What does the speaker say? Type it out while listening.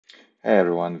Hey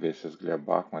everyone, this is Gleb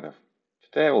Bakhmatov.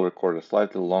 Today I will record a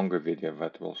slightly longer video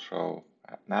that will show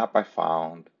an app I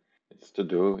found. It's to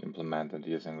do implemented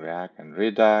using React and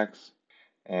Redux,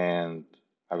 and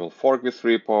I will fork this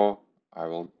repo, I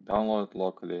will download it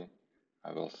locally,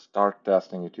 I will start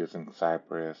testing it using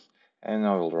Cypress, and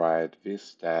I will write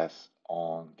this test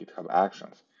on GitHub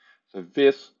Actions. So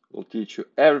this will teach you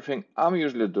everything I'm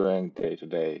usually doing day to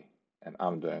day and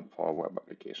I'm doing for web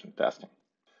application testing.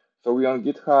 So we're on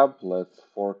GitHub. Let's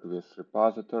fork this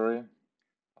repository.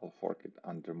 I'll fork it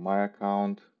under my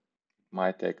account. It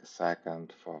might take a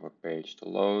second for the page to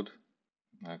load.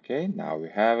 Okay, now we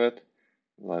have it.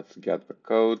 Let's get the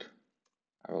code.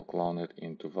 I will clone it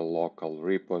into the local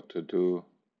repo to do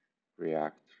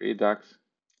React Redux.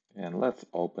 And let's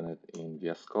open it in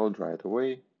VS Code right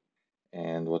away.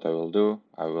 And what I will do,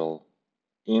 I will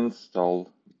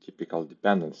install typical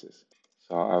dependencies.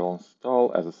 So I will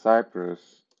install as a Cypress,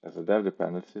 as a dev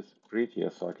dependencies, Prettier,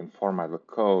 so I can format the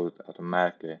code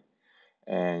automatically.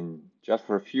 And just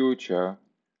for future,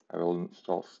 I will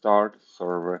install start,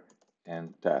 server,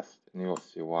 and test, and you'll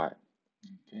see why.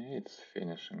 Okay, it's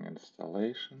finishing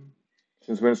installation.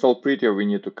 Since we installed Prettier, we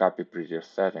need to copy Prettier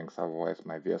settings, otherwise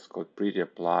my VS Code Prettier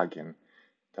plugin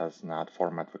does not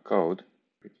format the code.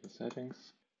 Prettier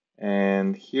settings.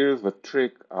 And here's the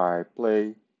trick I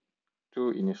play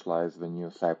to initialize the new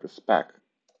Cypress spec.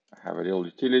 I have a little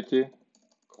utility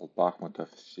called Bakhmatov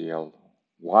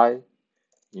CLY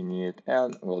init,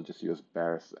 and we'll just use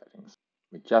bare settings.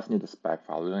 We just need a spec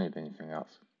file, we don't need anything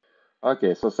else.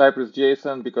 Okay, so Cypress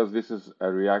JSON, because this is a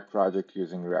React project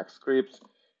using React scripts,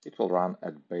 it will run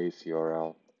at base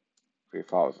URL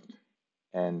 3000.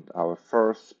 And our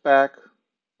first spec,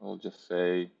 we'll just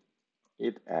say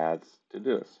it adds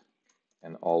to-dos.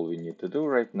 And all we need to do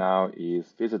right now is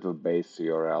visit the base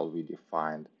URL we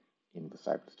defined in the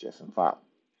Cypress JSON file.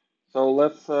 So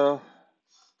let's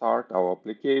start our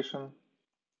application.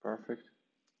 Perfect.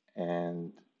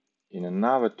 And in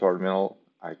another terminal,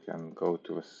 I can go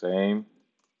to the same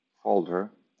folder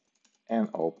and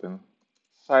open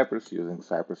Cypress using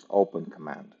Cypress open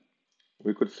command.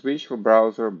 We could switch the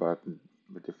browser, but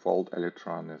the default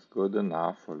Electron is good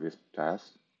enough for this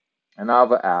test. And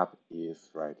our app is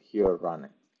right here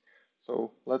running.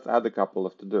 So let's add a couple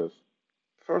of to-dos.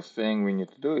 First thing we need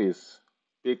to do is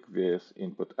pick this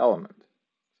input element.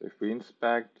 So if we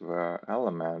inspect the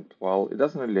element, well, it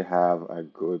doesn't really have a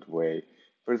good way.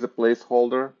 There's a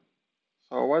placeholder,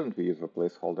 so why don't we use the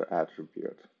placeholder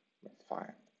attribute? That's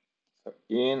fine. So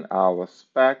in our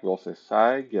spec, we'll say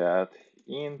scigget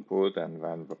input and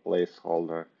then the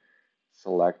placeholder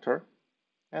selector.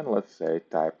 And let's say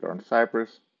type learn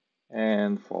Cypress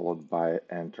and followed by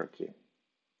enter key.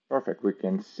 Perfect. We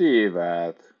can see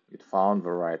that it found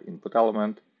the right input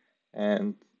element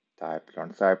and typed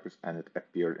learn Cypress and it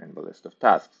appeared in the list of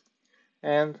tasks.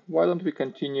 And why don't we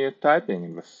continue typing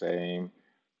in the same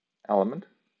element,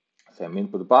 same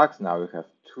input box. Now we have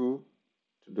two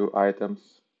to-do items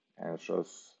and it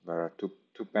shows there are two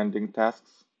pending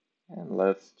tasks. And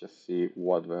let's just see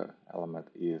what the element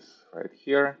is right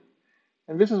here.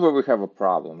 And this is where we have a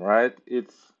problem, right?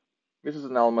 This is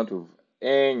an element with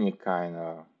any kind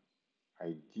of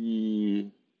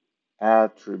ID,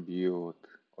 attribute,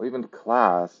 or even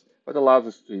class, but allows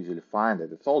us to easily find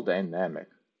it. It's all dynamic.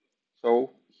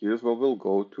 So here's where we'll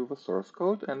go to the source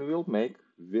code and we'll make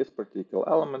this particular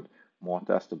element more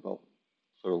testable.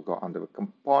 So we'll go under the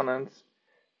components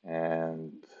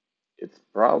and it's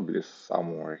probably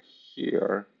somewhere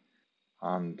here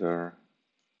under,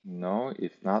 no,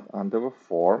 it's not under the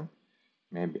form,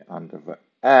 maybe under the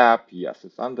app. Yes,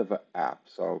 it's under the app.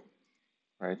 So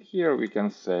right here we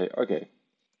can say, okay,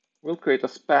 we'll create a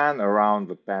span around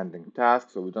the pending task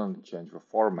so we don't change the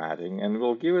formatting, and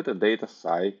we'll give it a data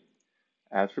sci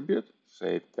attribute,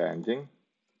 say pending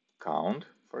count,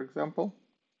 for example,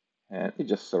 and it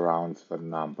just surrounds the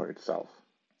number itself.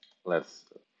 Let's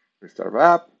restart the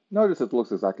app. Notice it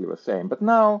looks exactly the same, but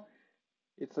now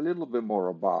it's a little bit more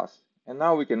robust, and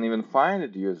now we can even find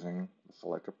it using the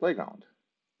selector playground,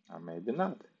 or maybe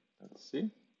not. Let's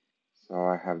see. So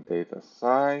I have data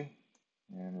sci,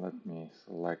 and let me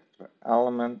select the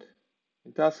element.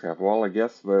 It does have, well, I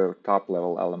guess the top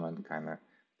level element kind of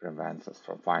prevents us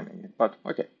from finding it, but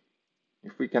okay.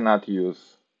 If we cannot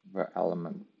use the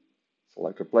element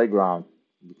selector playground,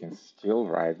 we can still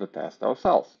write the test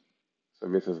ourselves. So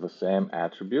this is the same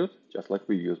attribute, just like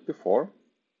we used before.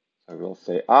 So we'll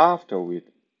say after we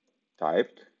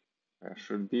typed, there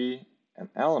should be an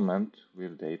element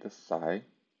with data sci,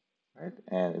 right?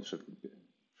 And it should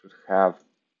have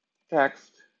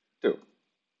text too,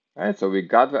 right? So we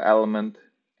got the element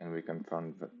and we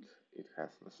confirmed that it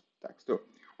has this text too.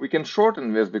 We can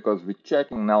shorten this because we're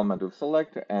checking an element with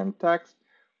selector and text.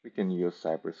 We can use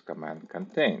Cypress command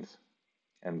contains.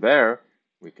 And there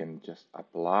we can just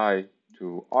apply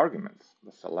two arguments,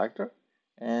 the selector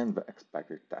and the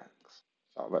expected text.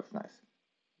 So that's nice.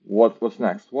 What's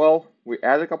next? Well, we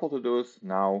add a couple to-dos.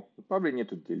 Now we probably need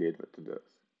to delete the to-dos.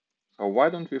 So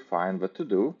why don't we find the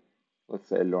to-do? Let's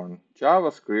say learn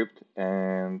JavaScript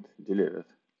and delete it.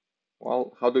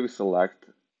 Well, how do we select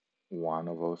one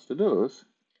of those to-dos?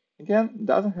 Again, it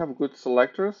doesn't have good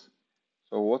selectors.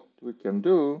 So what we can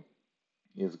do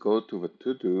is go to the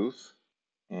to-dos,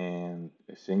 and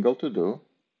a single to-do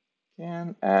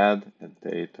can add a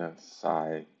data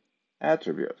sci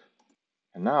attribute.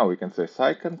 And now we can say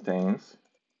sci contains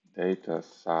data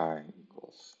sci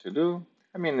equals to-do.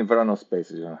 I mean, if there are no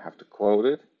spaces, you don't have to quote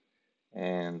it.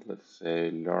 And let's say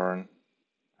learn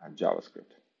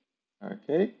JavaScript.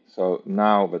 Okay, so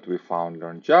now that we found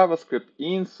learn JavaScript,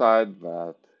 inside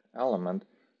that element,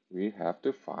 we have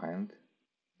to find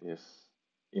this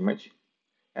image,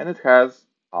 and it has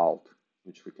alt,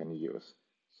 which we can use.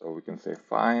 So we can say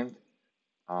find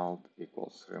alt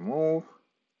equals remove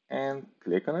and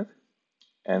click on it.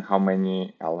 And how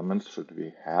many elements should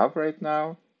we have right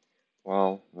now?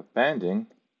 Well, the pending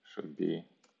should be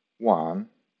 1,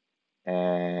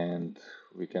 and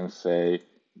we can say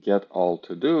get all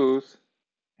to-dos,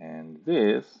 and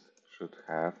this should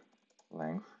have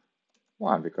length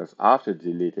 1, because after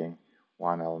deleting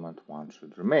one element, 1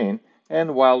 should remain.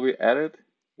 And while we edit,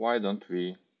 why don't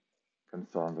we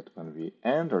confirm that when we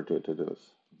enter two to-dos,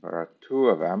 there are 2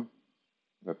 of them,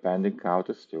 the pending count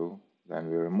is 2,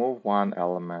 then we remove one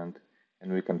element,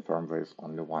 and we confirm there is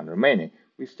only 1 remaining.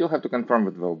 We still have to confirm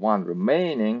that the 1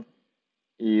 remaining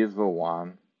is the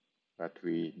one that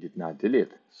we did not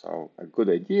delete. So a good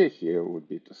idea here would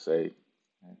be to say,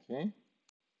 okay,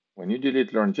 when you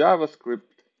delete learn JavaScript,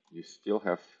 you still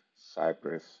have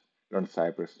Cypress, learn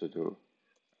Cypress to do.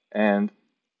 And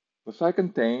the sci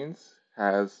contains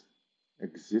has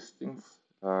existing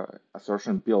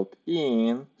assertion built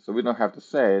in, so we don't have to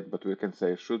say it, but we can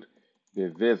say it should be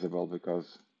visible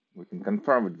because we can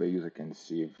confirm that the user can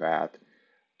see that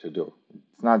to do.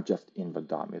 It's not just in the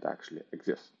DOM, it actually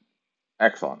exists.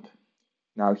 Excellent.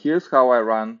 Now here's how I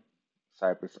run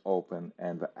Cypress open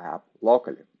and the app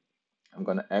locally. I'm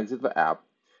going to exit the app,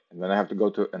 and then I have to go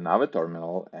to another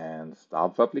terminal and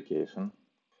stop the application.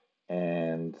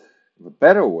 And the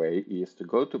better way is to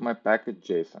go to my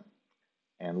package.json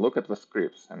and look at the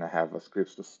scripts. And I have the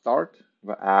scripts to start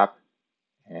the app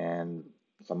and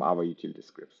some other utility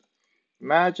scripts.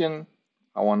 Imagine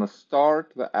I want to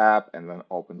start the app and then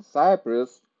open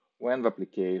Cypress when the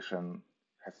application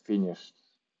has finished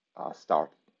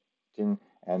starting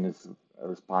and is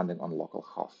responding on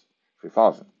localhost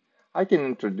 3000. I can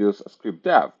introduce a script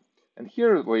dev, and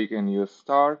here is where you can use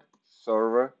start,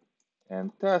 server,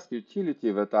 and test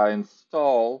utility that I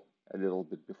install a little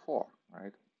bit before,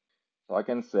 right? So I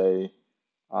can say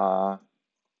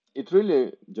it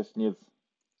really just needs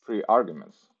 3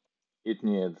 arguments. It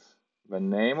needs the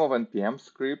name of npm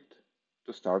script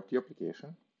to start the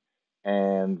application,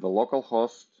 and the local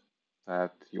host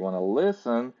that you want to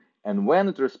listen, and when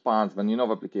it responds, when you know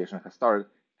the application has started,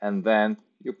 and then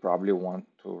you probably want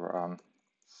to run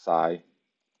sci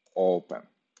open.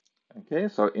 Okay,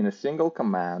 so in a single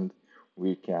command,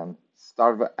 we can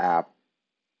start the app,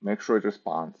 make sure it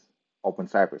responds, open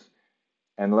Cypress.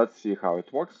 And let's see how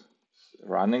it works.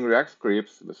 Running React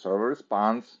scripts, the server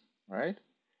responds, right?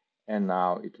 And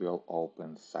now it will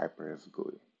open Cypress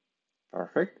GUI.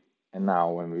 Perfect. And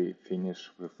now when we finish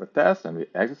with the test and we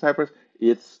exit Cypress,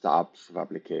 it stops the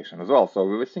application as well. So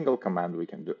with a single command, we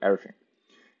can do everything.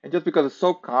 And just because it's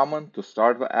so common to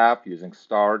start the app using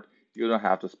start, you don't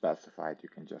have to specify it. You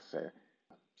can just say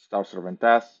start server and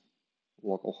test,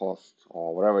 localhost,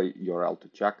 or whatever URL to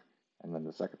check, and then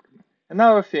the second command.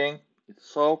 Another thing, it's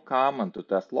so common to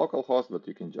test localhost that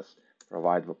you can just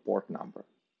provide the port number.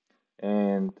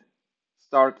 And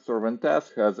start server and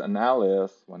test has an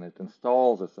alias when it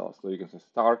installs itself, so you can say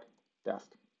start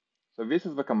test. So this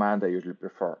is the command I usually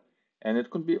prefer. And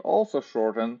it could be also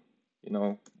shortened,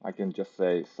 I can just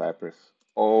say Cypress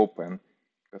open,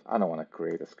 because I don't want to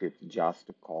create a script just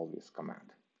to call this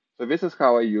command. So this is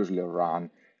how I usually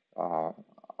run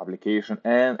application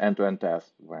and end-to-end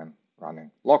test when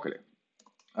running locally.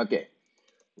 Okay,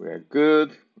 we're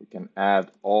good. We can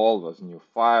add all those new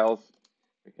files.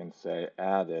 We can say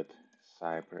added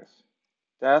Cypress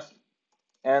test,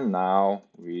 and now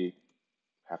we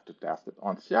have to test it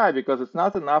on CI because it's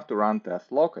not enough to run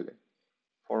tests locally.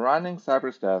 For running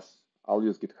Cypress tests, I'll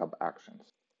use GitHub Actions.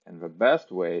 And the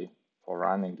best way for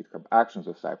running GitHub Actions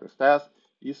with Cypress tests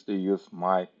is to use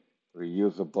my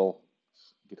reusable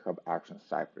GitHub Actions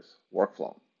Cypress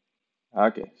workflow.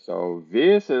 Okay, so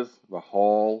this is the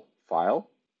whole file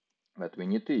that we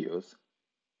need to use.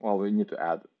 Well, we need to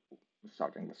add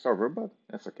starting the server, but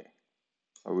that's okay.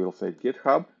 So we'll say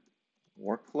GitHub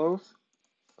workflows,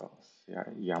 so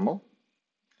YAML,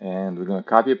 and we're going to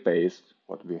copy paste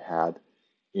what we had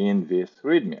in this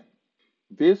README.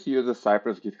 This uses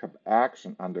Cypress GitHub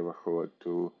Action under the hood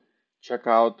to check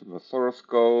out the source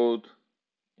code,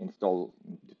 install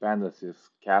dependencies,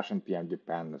 cache npm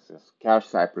dependencies, cache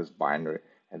Cypress binary,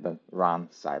 and then run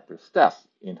Cypress tests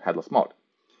in headless mode.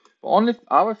 The only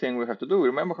other thing we have to do,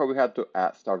 remember how we had to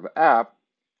start the app,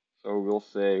 so we'll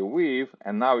say with,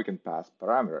 and now we can pass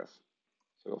parameters.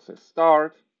 So we'll say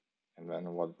start, and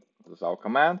then what is our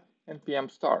command,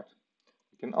 npm start.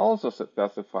 We can also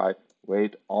specify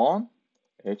wait on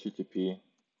HTTP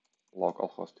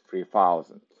localhost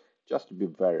 3000, just to be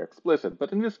very explicit.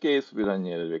 But in this case, we don't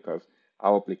need it because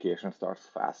our application starts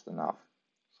fast enough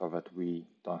so that we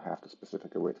don't have to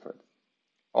specifically wait for it.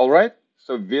 All right,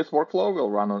 so this workflow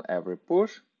will run on every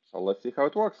push. So let's see how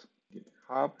it works.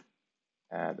 GitHub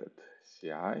added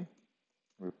CI.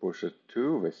 We push it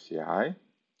to the CI.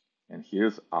 And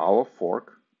here's our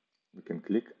fork. We can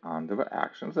click under the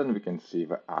actions and we can see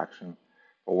the action.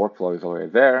 The workflow is already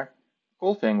there.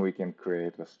 Cool thing, we can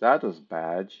create the status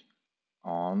badge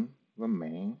on the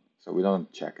main. So we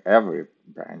don't check every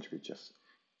branch, we just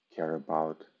care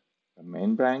about the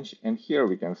main branch. And here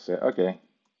we can say, okay,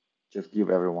 just give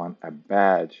everyone a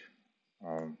badge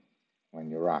when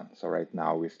you run. So right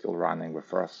now we're still running the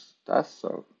first test,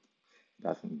 so it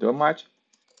doesn't do much.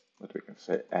 But we can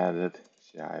say added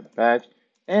CI badge.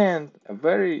 And a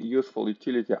very useful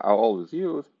utility I always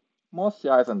use, most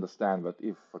CIs understand that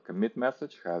if a commit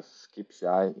message has skip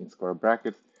CI in square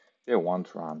brackets, they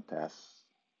won't run tests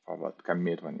for that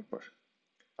commit when you push.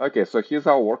 Okay, so here's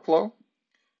our workflow.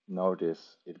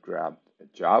 Notice it grabbed a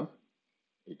job,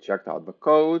 it checked out the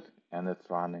code, and it's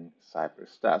running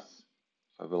Cypress tests.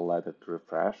 So we'll let it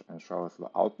refresh and show us the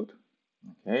output.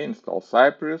 Okay, install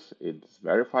Cypress. It's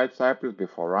verified Cypress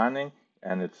before running,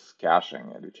 and it's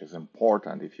caching it, which is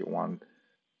important if you want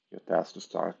your test to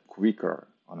start quicker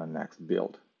on the next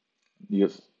build.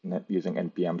 Using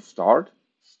npm start,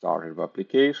 started the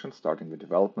application, starting the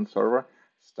development server,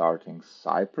 starting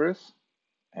Cypress,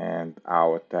 and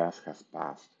our test has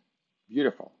passed.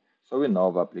 Beautiful. So we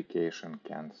know the application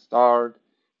can start,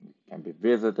 can be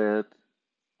visited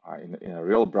in a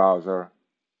real browser.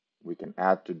 We can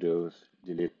add to-dos,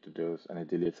 delete to-dos, and it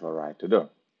deletes the right to-do.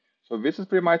 So this is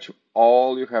pretty much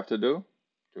all you have to do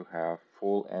to have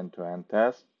full end-to-end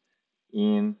test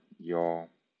in your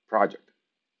project.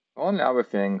 The only other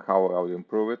thing, how I would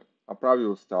improve it, I probably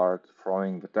will start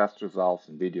throwing the test results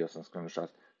and videos and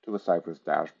screenshots to the Cypress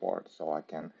dashboard so I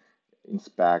can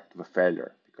inspect the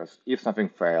failure. Because if something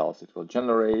fails, it will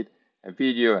generate a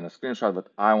video and a screenshot that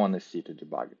I want to see to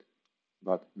debug it.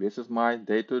 But this is my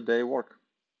day-to-day work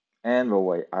and the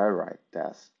way I write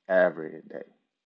tests every day.